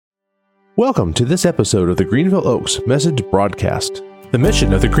Welcome to this episode of the Greenville Oaks Message Broadcast. The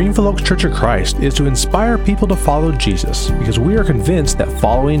mission of the Greenville Oaks Church of Christ is to inspire people to follow Jesus because we are convinced that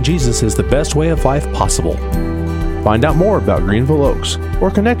following Jesus is the best way of life possible. Find out more about Greenville Oaks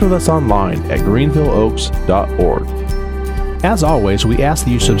or connect with us online at greenvilleoaks.org. As always, we ask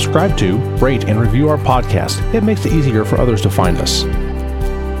that you subscribe to, rate, and review our podcast. It makes it easier for others to find us.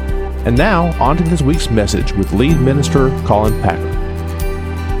 And now, on to this week's message with lead minister Colin Packer.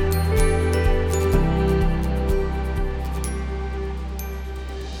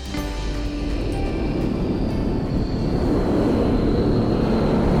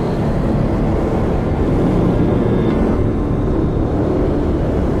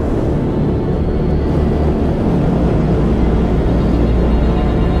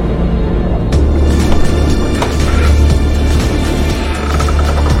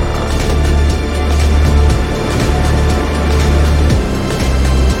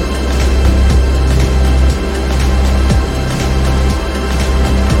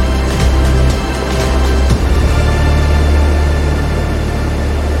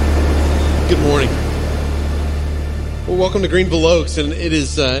 Welcome to Greenville Oaks, and it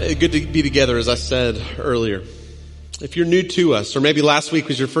is good to be together, as I said earlier. If you're new to us, or maybe last week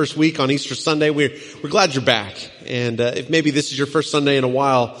was your first week on Easter Sunday, we're glad you're back. And if maybe this is your first Sunday in a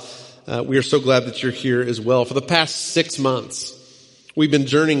while, we are so glad that you're here as well. For the past 6 months, we've been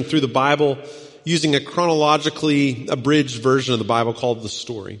journeying through the Bible using a chronologically abridged version of the Bible called The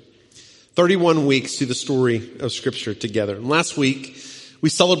Story. 31 weeks through the story of Scripture together. And last week, we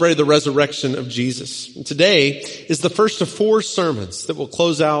celebrated the resurrection of Jesus. And today is the first of 4 sermons that will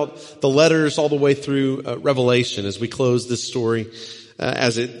close out the letters all the way through Revelation as we close this story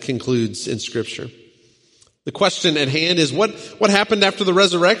as it concludes in Scripture. The question at hand is what happened after the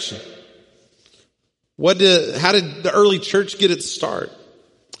resurrection? How did the early church get its start?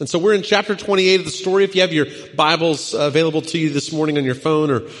 And so we're in chapter 28 of the story. If you have your Bibles available to you this morning on your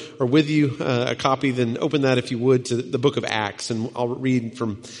phone or with you a copy, then open that, if you would, to the book of Acts. And I'll read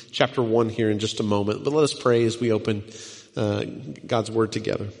from chapter 1 here in just a moment. But let us pray as we open God's Word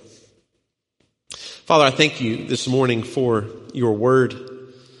together. Father, I thank you this morning for your Word.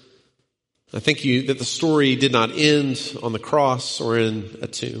 I thank you that the story did not end on the cross or in a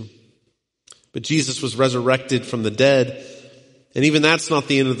tomb. But Jesus was resurrected from the dead. And even that's not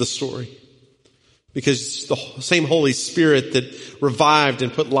the end of the story, because the same Holy Spirit that revived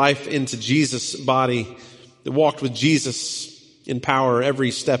and put life into Jesus' body, that walked with Jesus in power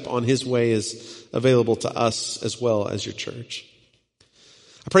every step on his way, is available to us as well as your church.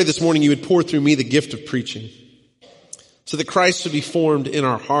 I pray this morning you would pour through me the gift of preaching, so that Christ would be formed in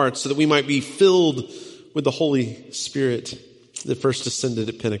our hearts, so that we might be filled with the Holy Spirit that first descended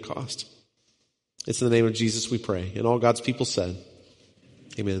at Pentecost. It's in the name of Jesus we pray. And all God's people said,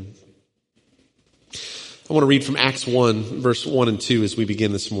 amen. I want to read from Acts 1, verse 1 and 2 as we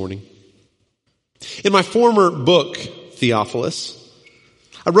begin this morning. In my former book, Theophilus,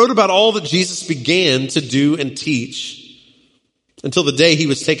 I wrote about all that Jesus began to do and teach until the day he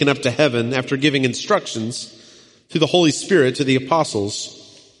was taken up to heaven after giving instructions through the Holy Spirit to the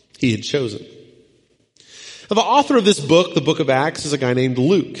apostles he had chosen. Now, the author of this book, the book of Acts, is a guy named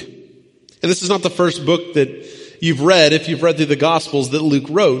Luke. And this is not the first book that you've read, if you've read through the Gospels, that Luke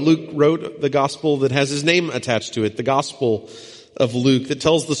wrote. Luke wrote the Gospel that has his name attached to it, the Gospel of Luke, that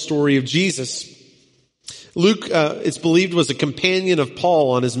tells the story of Jesus. Luke, it's believed, was a companion of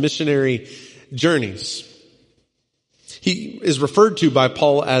Paul on his missionary journeys. He is referred to by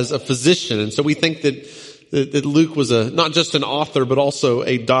Paul as a physician, and so we think that Luke was not just an author, but also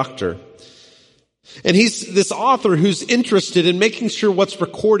a doctor. And he's this author who's interested in making sure what's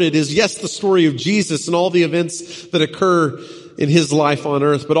recorded is, yes, the story of Jesus and all the events that occur in his life on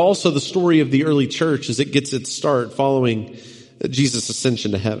earth, but also the story of the early church as it gets its start following Jesus'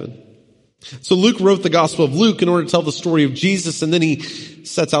 ascension to heaven. So Luke wrote the Gospel of Luke in order to tell the story of Jesus, and then he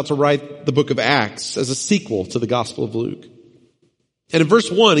sets out to write the book of Acts as a sequel to the Gospel of Luke. And in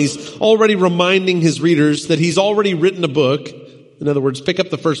verse 1, he's already reminding his readers that he's already written a book. In other words, pick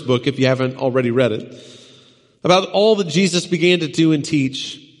up the first book if you haven't already read it, about all that Jesus began to do and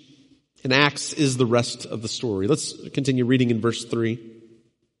teach. And Acts is the rest of the story. Let's continue reading in verse 3.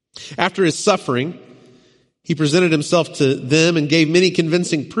 After his suffering, he presented himself to them and gave many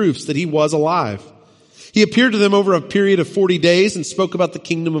convincing proofs that he was alive. He appeared to them over a period of 40 days and spoke about the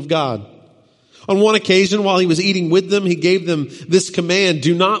kingdom of God. On one occasion, while he was eating with them, he gave them this command: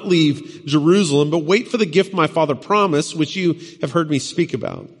 do not leave Jerusalem, but wait for the gift my Father promised, which you have heard me speak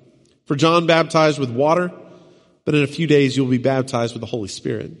about. For John baptized with water, but in a few days you will be baptized with the Holy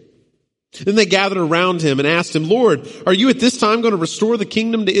Spirit. Then they gathered around him and asked him, Lord, are you at this time going to restore the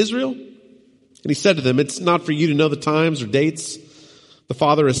kingdom to Israel? And he said to them, it's not for you to know the times or dates the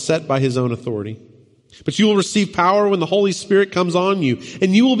Father has set by his own authority. But you will receive power when the Holy Spirit comes on you,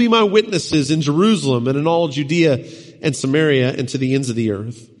 and you will be my witnesses in Jerusalem and in all Judea and Samaria and to the ends of the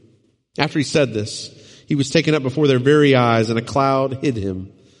earth. After he said this, he was taken up before their very eyes, and a cloud hid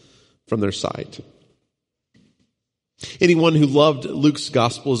him from their sight. Anyone who loved Luke's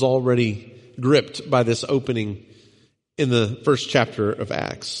gospel is already gripped by this opening in the first chapter of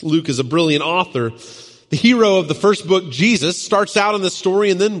Acts. Luke is a brilliant author. The hero of the first book, Jesus, starts out in the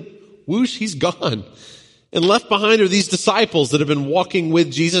story and then whoosh, he's gone. And left behind are these disciples that have been walking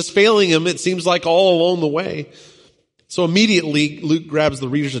with Jesus, failing him, it seems like, all along the way. So immediately, Luke grabs the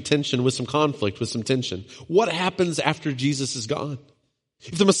reader's attention with some conflict, with some tension. What happens after Jesus is gone?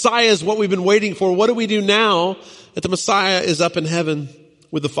 If the Messiah is what we've been waiting for, what do we do now that the Messiah is up in heaven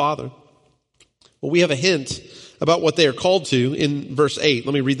with the Father? Well, we have a hint about what they are called to in verse 8.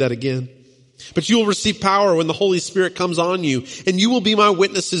 Let me read that again. But you will receive power when the Holy Spirit comes on you, and you will be my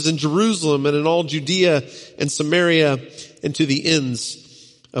witnesses in Jerusalem and in all Judea and Samaria and to the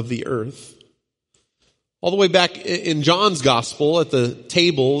ends of the earth. All the way back in John's gospel at the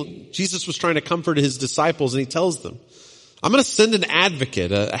table, Jesus was trying to comfort his disciples, and he tells them, I'm going to send an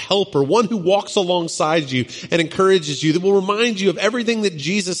advocate, a helper, one who walks alongside you and encourages you, that will remind you of everything that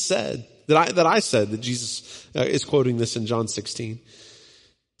Jesus said, that I said, that Jesus is quoting this in John 16.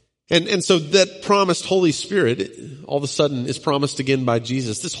 And so that promised Holy Spirit all of a sudden is promised again by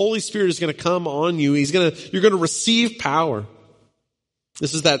Jesus. This Holy Spirit is going to come on you. You're going to receive power.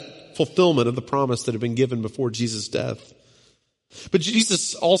 This is that fulfillment of the promise that had been given before Jesus' death. But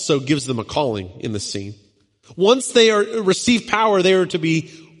Jesus also gives them a calling in this scene. Once they receive power, they are to be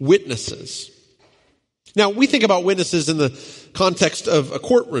witnesses. Now, we think about witnesses in the context of a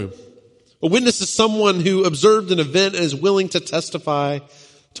courtroom. A witness is someone who observed an event and is willing to testify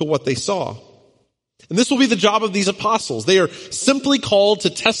to what they saw. And this will be the job of these apostles. They are simply called to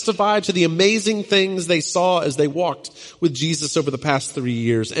testify to the amazing things they saw as they walked with Jesus over the past 3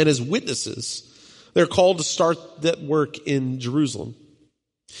 years. And as witnesses, they're called to start that work in Jerusalem.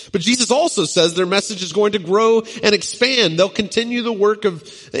 But Jesus also says their message is going to grow and expand. They'll continue the work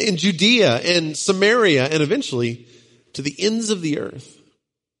in Judea and Samaria and eventually to the ends of the earth.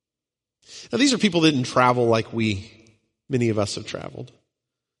 Now, these are people that didn't travel like many of us have traveled.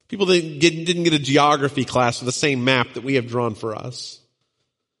 People that didn't get a geography class with the same map that we have drawn for us.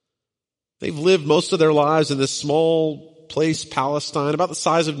 They've lived most of their lives in this small place, Palestine, about the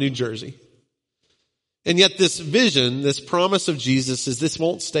size of New Jersey. And yet this vision, this promise of Jesus is this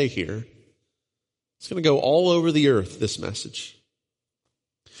won't stay here. It's going to go all over the earth, this message.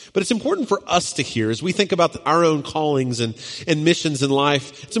 But it's important for us to hear, as we think about our own callings and missions in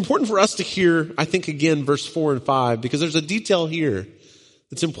life, it's important for us to hear, I think again, verse 4 and 5, because there's a detail here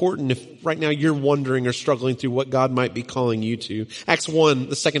that's important if right now you're wondering or struggling through what God might be calling you to. Acts 1,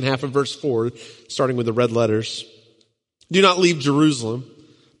 the second half of verse 4, starting with the red letters. Do not leave Jerusalem,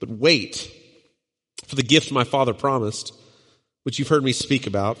 but wait for the gift my Father promised, which you've heard me speak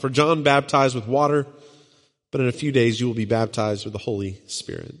about. For John baptized with water, but in a few days you will be baptized with the Holy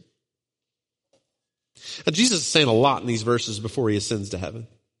Spirit. Now, Jesus is saying a lot in these verses before he ascends to heaven.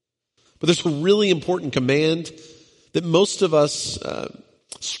 But there's a really important command that most of us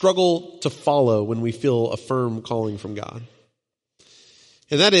struggle to follow when we feel a firm calling from God.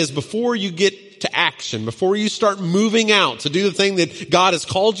 And that is, before you get to action, before you start moving out to do the thing that God has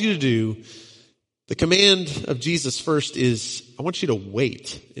called you to do, the command of Jesus first is, I want you to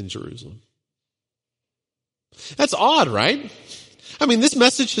wait in Jerusalem. That's odd, right? I mean, this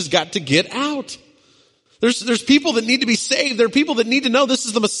message has got to get out. There's people that need to be saved. There are people that need to know this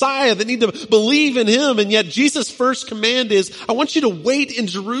is the Messiah, that need to believe in him. And yet Jesus' first command is, I want you to wait in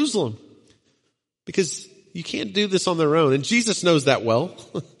Jerusalem. Because you can't do this on their own. And Jesus knows that well.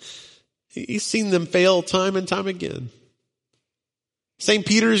 He's seen them fail time and time again. Same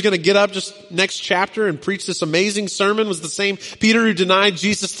Peter is going to get up just next chapter and preach this amazing sermon was the same Peter who denied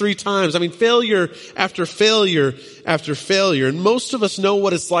Jesus 3 times. I mean, failure after failure after failure. And most of us know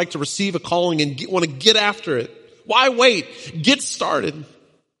what it's like to receive a calling and want to get after it. Why wait? Get started.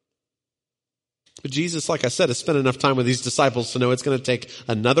 But Jesus, like I said, has spent enough time with these disciples to know it's going to take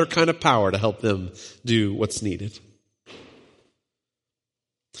another kind of power to help them do what's needed.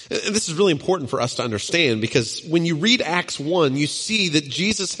 And this is really important for us to understand because when you read Acts 1, you see that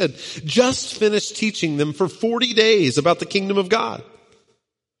Jesus had just finished teaching them for 40 days about the kingdom of God.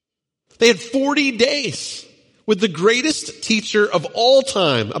 They had 40 days with the greatest teacher of all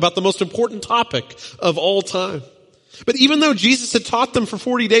time about the most important topic of all time. But even though Jesus had taught them for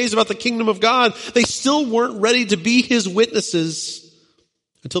 40 days about the kingdom of God, they still weren't ready to be his witnesses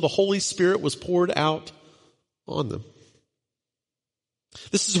until the Holy Spirit was poured out on them.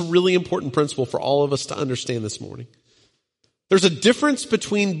 This is a really important principle for all of us to understand this morning. There's a difference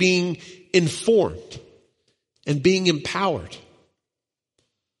between being informed and being empowered.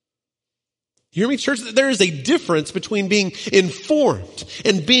 You hear me, church? There is a difference between being informed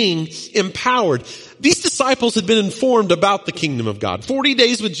and being empowered. These disciples had been informed about the kingdom of God. 40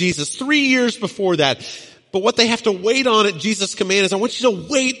 days with Jesus, 3 years before that. But what they have to wait on at Jesus' command is, I want you to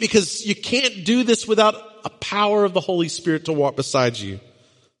wait because you can't do this without a power of the Holy Spirit to walk beside you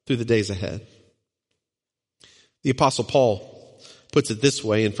through the days ahead. The Apostle Paul puts it this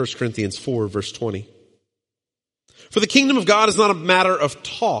way in 1 Corinthians 4, verse 20. For the kingdom of God is not a matter of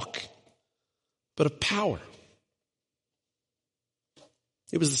talk, but of power.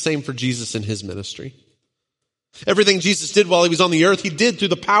 It was the same for Jesus in his ministry. Everything Jesus did while he was on the earth, he did through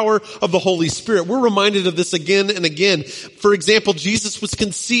the power of the Holy Spirit. We're reminded of this again and again. For example, Jesus was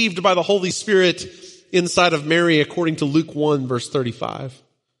conceived by the Holy Spirit inside of Mary, according to Luke 1, verse 35.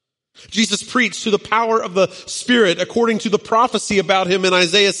 Jesus preached through the power of the Spirit, according to the prophecy about him in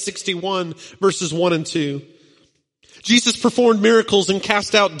Isaiah 61, verses 1 and 2. Jesus performed miracles and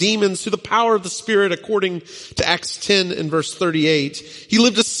cast out demons through the power of the Spirit according to Acts 10 and verse 38. He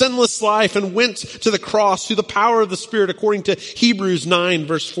lived a sinless life and went to the cross through the power of the Spirit according to Hebrews 9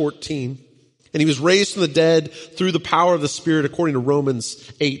 verse 14. And he was raised from the dead through the power of the Spirit according to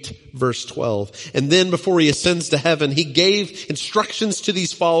Romans 8 verse 12. And then before he ascends to heaven, he gave instructions to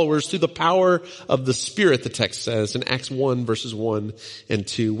these followers through the power of the Spirit, the text says in Acts 1 verses 1 and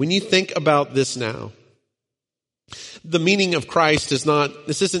 2. When you think about this now, the meaning of Christ is not,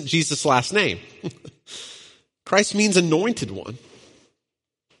 this isn't Jesus' last name. Christ means anointed one.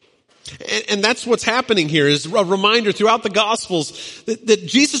 And that's what's happening here is a reminder throughout the Gospels that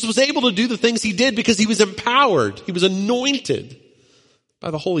Jesus was able to do the things he did because he was empowered. He was anointed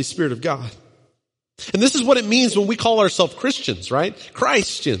by the Holy Spirit of God. And this is what it means when we call ourselves Christians, right?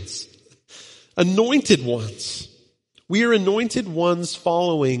 Christians. Anointed ones. We are anointed ones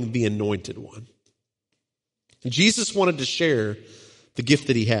following the anointed one. And Jesus wanted to share the gift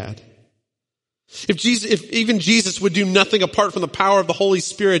that he had. If even Jesus would do nothing apart from the power of the Holy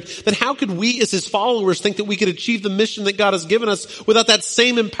Spirit, then how could we as his followers think that we could achieve the mission that God has given us without that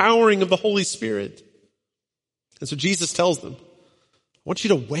same empowering of the Holy Spirit? And so Jesus tells them, I want you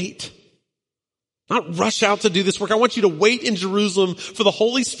to wait. Not rush out to do this work. I want you to wait in Jerusalem for the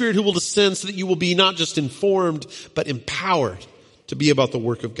Holy Spirit who will descend so that you will be not just informed, but empowered to be about the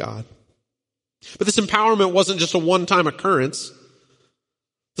work of God. But this empowerment wasn't just a one-time occurrence.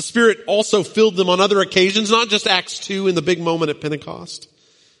 The Spirit also filled them on other occasions, not just Acts 2 in the big moment at Pentecost.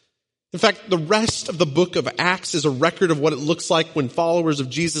 In fact, the rest of the book of Acts is a record of what it looks like when followers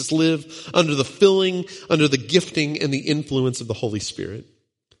of Jesus live under the filling, under the gifting, and the influence of the Holy Spirit.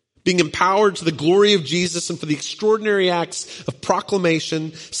 Being empowered to the glory of Jesus and for the extraordinary acts of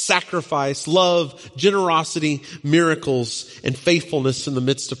proclamation, sacrifice, love, generosity, miracles, and faithfulness in the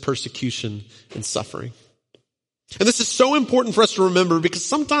midst of persecution and suffering. And this is so important for us to remember because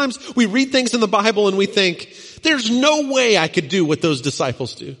sometimes we read things in the Bible and we think, there's no way I could do what those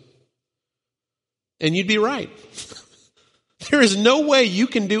disciples do. And you'd be right. There is no way you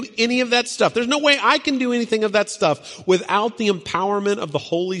can do any of that stuff. There's no way I can do anything of that stuff without the empowerment of the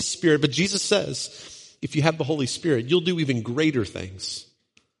Holy Spirit. But Jesus says, if you have the Holy Spirit, you'll do even greater things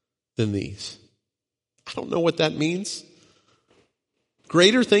than these. I don't know what that means.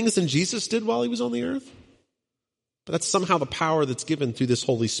 Greater things than Jesus did while he was on the earth? But that's somehow the power that's given through this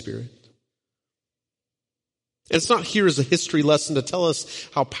Holy Spirit. And it's not here as a history lesson to tell us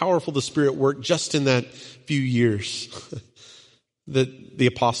how powerful the Spirit worked just in that few years that the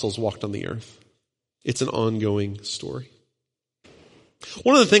apostles walked on the earth. It's an ongoing story.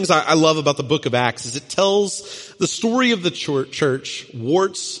 One of the things I love about the book of Acts is it tells the story of the church,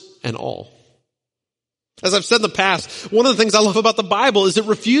 warts and all. As I've said in the past, one of the things I love about the Bible is it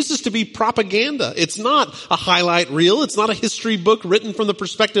refuses to be propaganda. It's not a highlight reel. It's not a history book written from the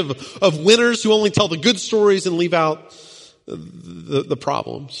perspective of winners who only tell the good stories and leave out the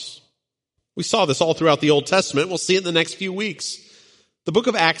problems. We saw this all throughout the Old Testament. We'll see it in the next few weeks. The book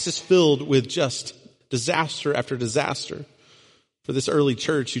of Acts is filled with just disaster after disaster for this early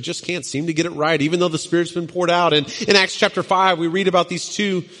church who just can't seem to get it right, even though the Spirit's been poured out. And in Acts chapter 5, we read about these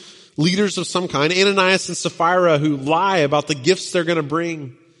two leaders of some kind, Ananias and Sapphira, who lie about the gifts they're going to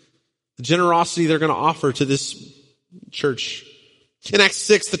bring, the generosity they're going to offer to this church. In Acts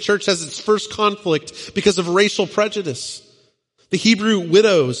 6, the church has its first conflict because of racial prejudice. The Hebrew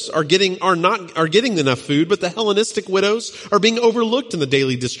widows are getting enough food, but the Hellenistic widows are being overlooked in the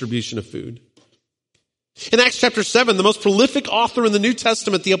daily distribution of food. In Acts chapter 7, the most prolific author in the New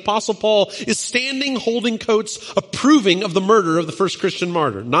Testament, the Apostle Paul, is standing holding coats approving of the murder of the first Christian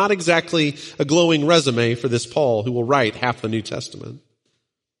martyr. Not exactly a glowing resume for this Paul, who will write half the New Testament.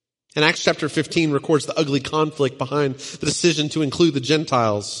 And Acts chapter 15 records the ugly conflict behind the decision to include the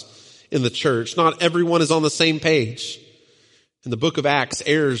Gentiles in the church. Not everyone is on the same page. And the book of Acts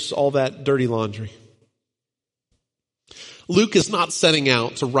airs all that dirty laundry. Luke is not setting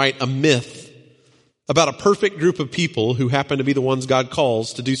out to write a myth about a perfect group of people who happen to be the ones God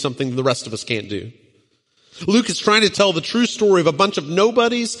calls to do something the rest of us can't do. Luke is trying to tell the true story of a bunch of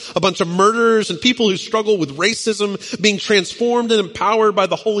nobodies, a bunch of murderers, and people who struggle with racism being transformed and empowered by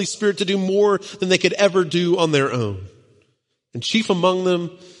the Holy Spirit to do more than they could ever do on their own. And chief among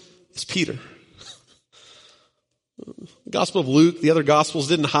them is Peter. The Gospel of Luke, the other Gospels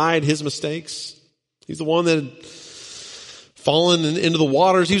didn't hide his mistakes. He's the one that had fallen into the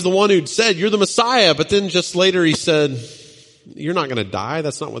waters. He was the one who'd said, "You're the Messiah." But then just later he said, "You're not going to die.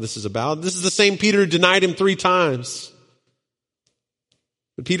 That's not what this is about." This is the same Peter who denied him 3 times.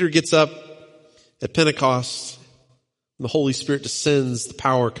 But Peter gets up at Pentecost, and the Holy Spirit descends, the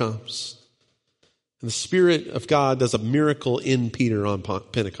power comes. And the Spirit of God does a miracle in Peter on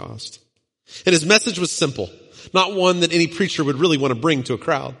Pentecost. And his message was simple, not one that any preacher would really want to bring to a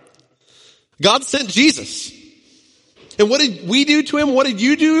crowd. God sent Jesus. And what did we do to him? What did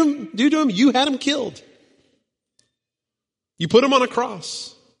you do to him? You had him killed. You put him on a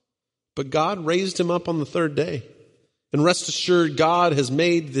cross. But God raised him up on the 3rd day. And rest assured, God has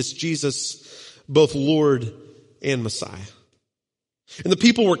made this Jesus both Lord and Messiah. And the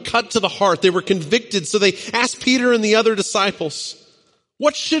people were cut to the heart. They were convicted. So they asked Peter and the other disciples,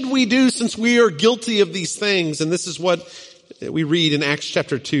 "What should we do since we are guilty of these things?" And this is what we read in Acts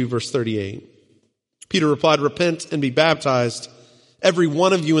chapter 2, verse 38. Peter replied, "Repent and be baptized, every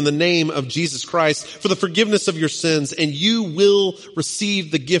one of you, in the name of Jesus Christ, for the forgiveness of your sins, and you will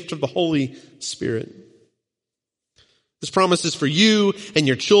receive the gift of the Holy Spirit." This promise is for you and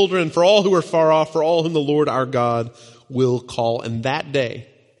your children, for all who are far off, for all whom the Lord our God will call. And that day,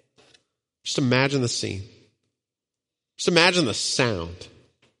 just imagine the scene. Just imagine the sound.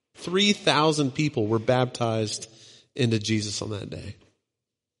 3,000 people were baptized into Jesus on that day.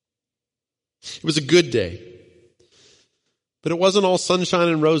 It was a good day. But it wasn't all sunshine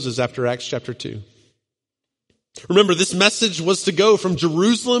and roses after Acts chapter 2. Remember, this message was to go from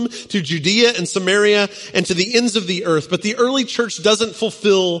Jerusalem to Judea and Samaria and to the ends of the earth. But the early church doesn't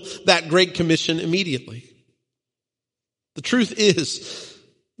fulfill that great commission immediately. The truth is,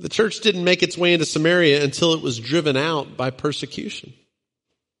 the church didn't make its way into Samaria until it was driven out by persecution.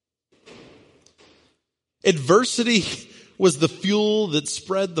 Adversity was the fuel that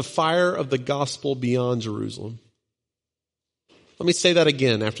spread the fire of the gospel beyond Jerusalem. Let me say that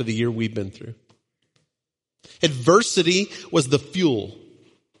again after the year we've been through. Adversity was the fuel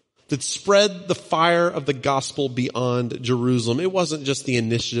that spread the fire of the gospel beyond Jerusalem. It wasn't just the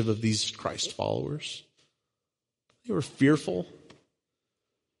initiative of these Christ followers. They were fearful.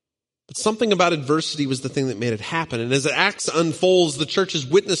 But something about adversity was the thing that made it happen. And as Acts unfolds, the church's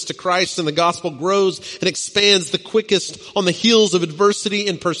witness to Christ and the gospel grows and expands the quickest on the heels of adversity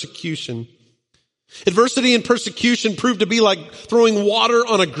and persecution. Adversity and persecution proved to be like throwing water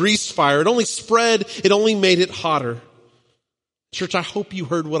on a grease fire. It only spread, it only made it hotter. Church, I hope you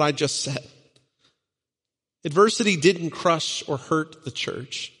heard what I just said. Adversity didn't crush or hurt the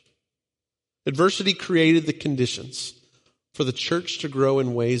church. Adversity created the conditions for the church to grow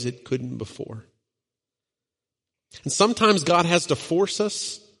in ways it couldn't before. And sometimes God has to force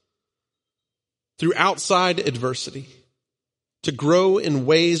us through outside adversity to grow in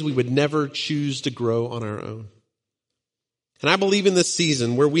ways we would never choose to grow on our own. And I believe in this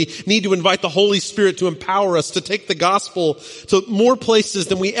season where we need to invite the Holy Spirit to empower us to take the gospel to more places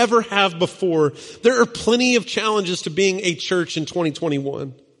than we ever have before. There are plenty of challenges to being a church in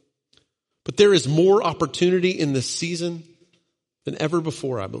 2021. But there is more opportunity in this season than ever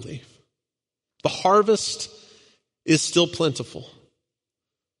before, I believe. The harvest is still plentiful,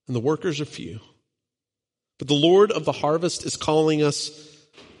 and the workers are few. But the Lord of the harvest is calling us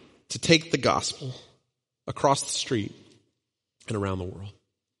to take the gospel across the street and around the world.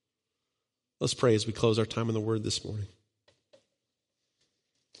 Let's pray as we close our time in the Word this morning.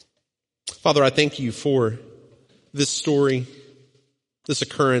 Father, I thank you for this story, this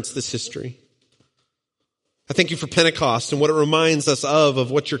occurrence, this history. I thank you for Pentecost and what it reminds us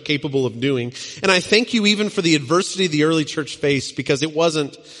of what you're capable of doing. And I thank you even for the adversity the early church faced, because it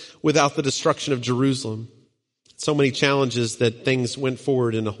wasn't without the destruction of Jerusalem. So many challenges that things went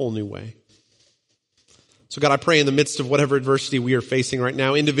forward in a whole new way. So God, I pray in the midst of whatever adversity we are facing right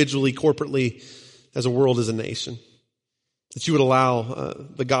now, individually, corporately, as a world, as a nation. That you would allow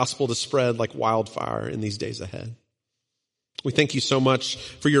the gospel to spread like wildfire in these days ahead. We thank you so much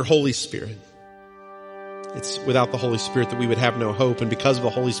for your Holy Spirit. It's without the Holy Spirit that we would have no hope, and because of the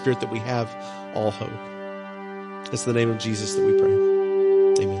Holy Spirit that we have all hope. It's in the name of Jesus that we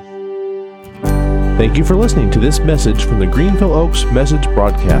pray. Amen. Thank you for listening to this message from the Greenville Oaks Message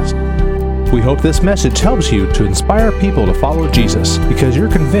Broadcast. We hope this message helps you to inspire people to follow Jesus because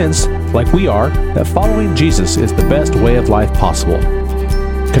you're convinced, like we are, that following Jesus is the best way of life possible.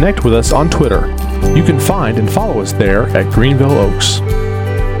 Connect with us on Twitter. You can find and follow us there at Greenville Oaks.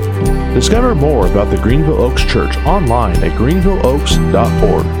 Discover more about the Greenville Oaks Church online at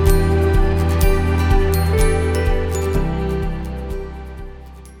greenvilleoaks.org.